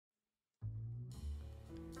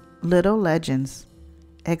Little Legends,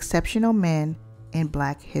 Exceptional Men in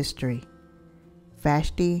Black History.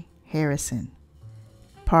 Vashti Harrison.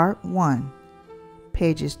 Part 1,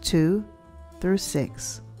 pages 2 through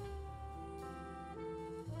 6.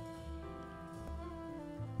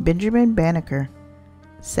 Benjamin Banneker,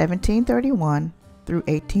 1731 through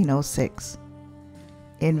 1806.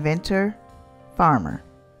 Inventor, farmer.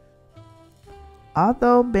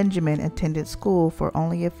 Although Benjamin attended school for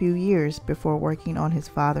only a few years before working on his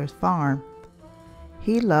father's farm,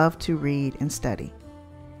 he loved to read and study.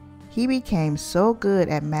 He became so good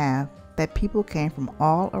at math that people came from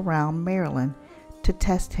all around Maryland to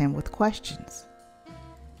test him with questions.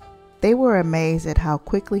 They were amazed at how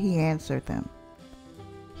quickly he answered them.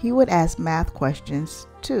 He would ask math questions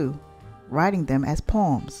too, writing them as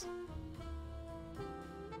poems.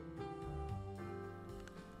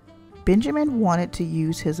 Benjamin wanted to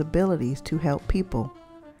use his abilities to help people.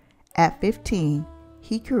 At 15,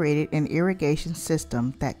 he created an irrigation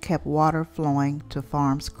system that kept water flowing to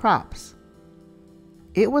farms' crops.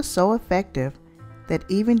 It was so effective that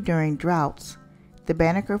even during droughts, the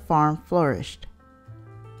Banneker farm flourished.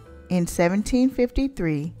 In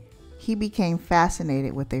 1753, he became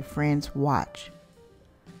fascinated with a friend's watch.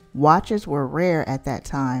 Watches were rare at that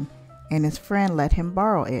time, and his friend let him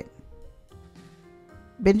borrow it.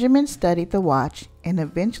 Benjamin studied the watch and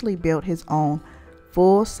eventually built his own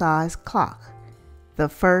full-size clock, the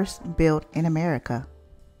first built in America.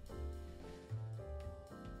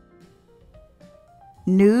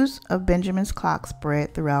 News of Benjamin's clock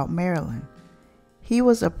spread throughout Maryland. He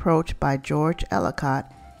was approached by George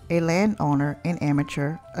Ellicott, a landowner and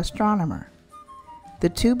amateur astronomer. The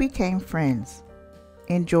two became friends,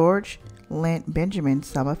 and George lent Benjamin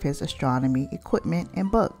some of his astronomy equipment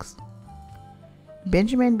and books.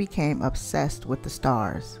 Benjamin became obsessed with the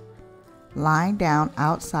stars, lying down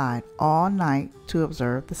outside all night to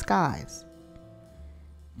observe the skies,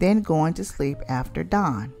 then going to sleep after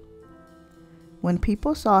dawn. When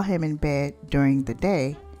people saw him in bed during the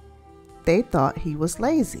day, they thought he was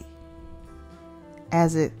lazy.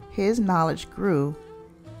 As his knowledge grew,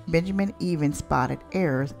 Benjamin even spotted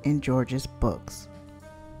errors in George's books.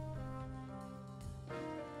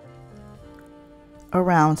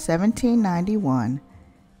 Around 1791,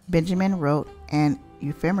 Benjamin wrote an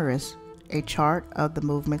ephemeris, a chart of the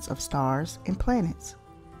movements of stars and planets.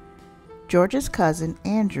 George's cousin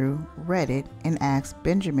Andrew read it and asked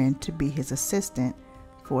Benjamin to be his assistant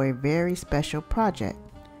for a very special project,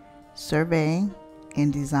 surveying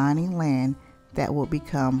and designing land that would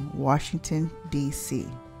become Washington, D.C.,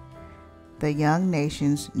 the young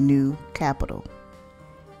nation's new capital.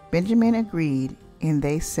 Benjamin agreed, and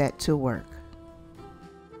they set to work.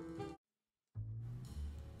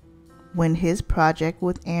 When his project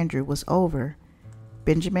with Andrew was over,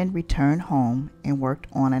 Benjamin returned home and worked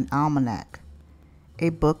on an almanac, a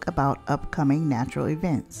book about upcoming natural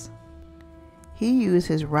events. He used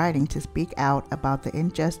his writing to speak out about the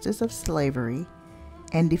injustice of slavery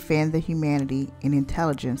and defend the humanity and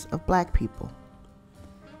intelligence of black people.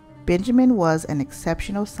 Benjamin was an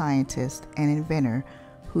exceptional scientist and inventor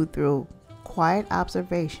who, through quiet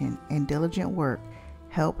observation and diligent work,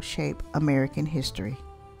 helped shape American history.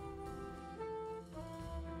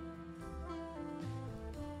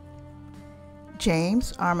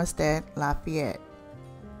 James Armistead Lafayette,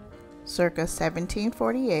 circa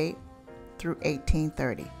 1748 through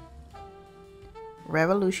 1830.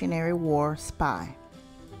 Revolutionary War spy.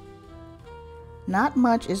 Not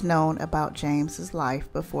much is known about James's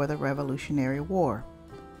life before the Revolutionary War.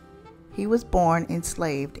 He was born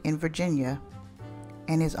enslaved in Virginia,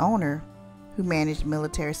 and his owner, who managed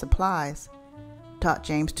military supplies, taught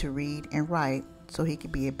James to read and write so he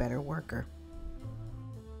could be a better worker.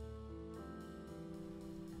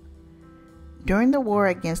 During the war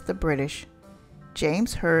against the British,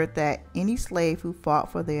 James heard that any slave who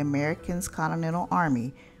fought for the Americans' Continental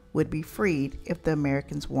Army would be freed if the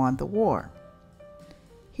Americans won the war.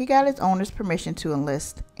 He got his owner's permission to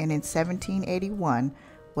enlist, and in 1781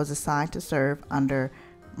 was assigned to serve under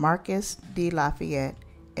Marquis de Lafayette,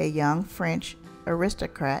 a young French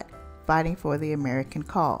aristocrat fighting for the American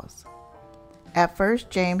cause. At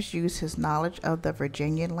first, James used his knowledge of the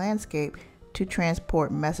Virginian landscape to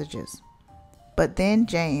transport messages. But then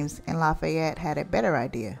James and Lafayette had a better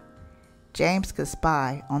idea. James could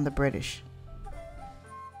spy on the British.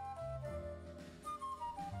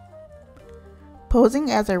 Posing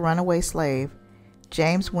as a runaway slave,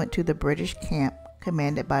 James went to the British camp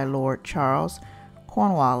commanded by Lord Charles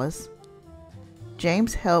Cornwallis.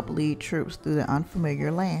 James helped lead troops through the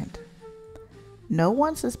unfamiliar land. No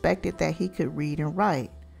one suspected that he could read and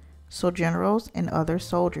write, so generals and other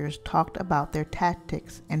soldiers talked about their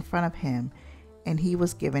tactics in front of him, and he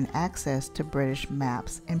was given access to British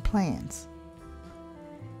maps and plans.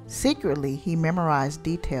 Secretly, he memorized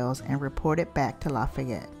details and reported back to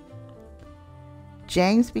Lafayette.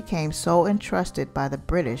 James became so entrusted by the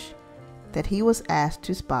British that he was asked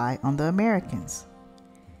to spy on the Americans.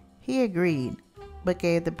 He agreed, but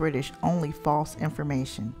gave the British only false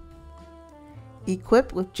information.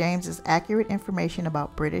 Equipped with James's accurate information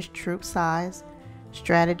about British troop size,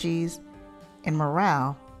 strategies, and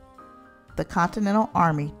morale, the Continental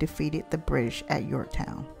Army defeated the British at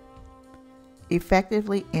Yorktown,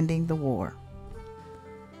 effectively ending the war.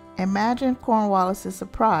 Imagine Cornwallis's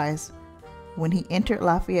surprise when he entered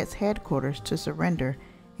Lafayette's headquarters to surrender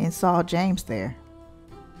and saw James there.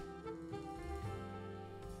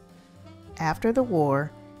 After the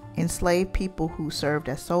war, enslaved people who served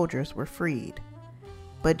as soldiers were freed,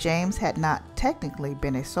 but James had not technically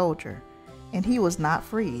been a soldier, and he was not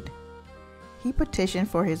freed. He petitioned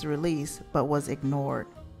for his release, but was ignored.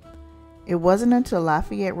 It wasn't until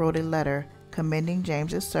Lafayette wrote a letter commending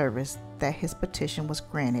James's service that his petition was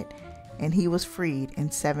granted, and he was freed in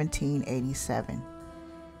 1787.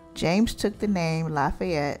 James took the name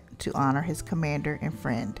Lafayette to honor his commander and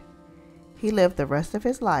friend. He lived the rest of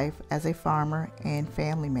his life as a farmer and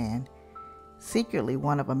family man, secretly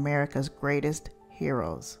one of America's greatest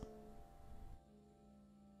heroes.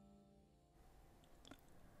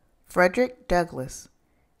 Frederick Douglass,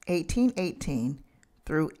 1818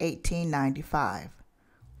 through 1895,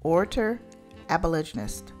 orator,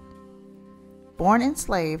 abolitionist. Born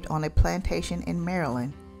enslaved on a plantation in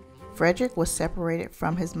Maryland, Frederick was separated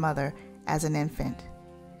from his mother as an infant.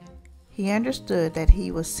 He understood that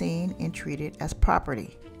he was seen and treated as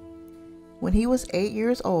property. When he was 8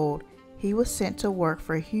 years old, he was sent to work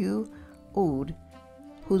for Hugh Oud,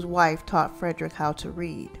 whose wife taught Frederick how to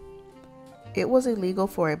read. It was illegal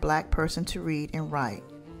for a black person to read and write,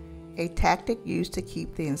 a tactic used to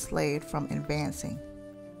keep the enslaved from advancing.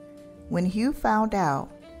 When Hugh found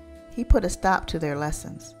out, he put a stop to their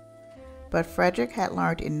lessons, but Frederick had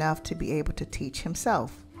learned enough to be able to teach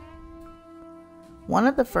himself. One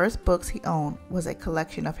of the first books he owned was a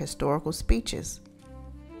collection of historical speeches.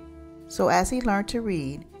 So as he learned to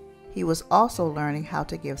read, he was also learning how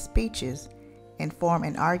to give speeches and form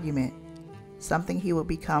an argument, something he would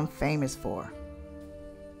become famous for.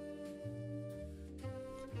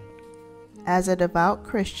 As a devout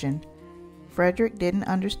Christian, Frederick didn't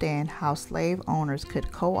understand how slave owners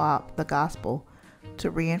could co-opt the gospel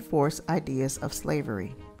to reinforce ideas of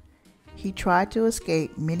slavery. He tried to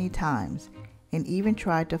escape many times and even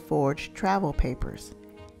tried to forge travel papers.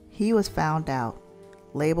 He was found out,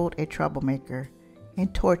 labeled a troublemaker,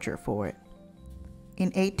 and tortured for it. In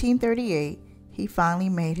 1838, he finally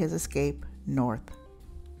made his escape north.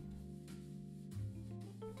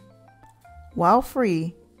 While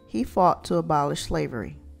free, he fought to abolish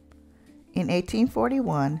slavery. In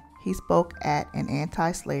 1841, he spoke at an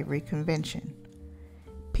anti-slavery convention.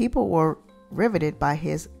 People were riveted by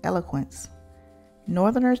his eloquence.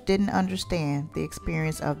 Northerners didn't understand the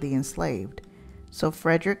experience of the enslaved, so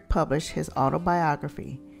Frederick published his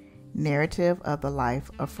autobiography, Narrative of the Life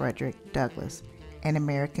of Frederick Douglass, an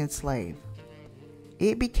American Slave.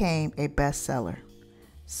 It became a bestseller.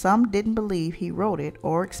 Some didn't believe he wrote it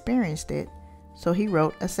or experienced it, so he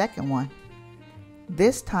wrote a second one,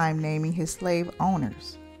 this time naming his slave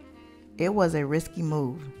owners. It was a risky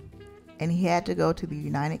move, and he had to go to the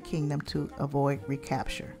United Kingdom to avoid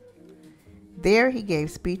recapture. There he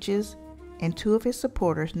gave speeches, and 2 of his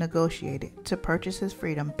supporters negotiated to purchase his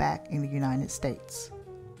freedom back in the United States.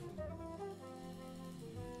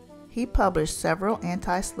 He published several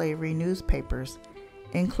anti-slavery newspapers,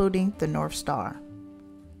 including the North Star.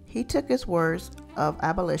 He took his words of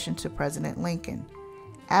abolition to President Lincoln,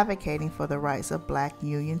 advocating for the rights of black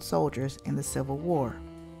Union soldiers in the Civil War.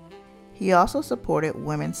 He also supported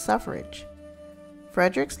women's suffrage.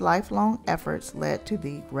 Frederick's lifelong efforts led to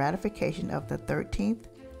the ratification of the 13th,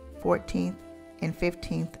 14th, and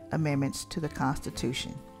 15th Amendments to the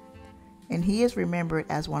Constitution, and he is remembered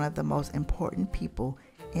as one of the most important people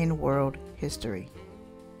in world history.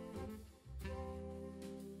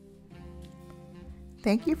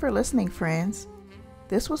 Thank you for listening, friends.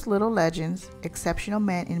 This was Little Legends, Exceptional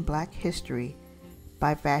Men in Black History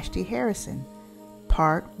by Vashti Harrison,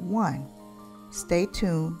 Part 1. Stay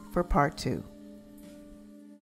tuned for Part 2.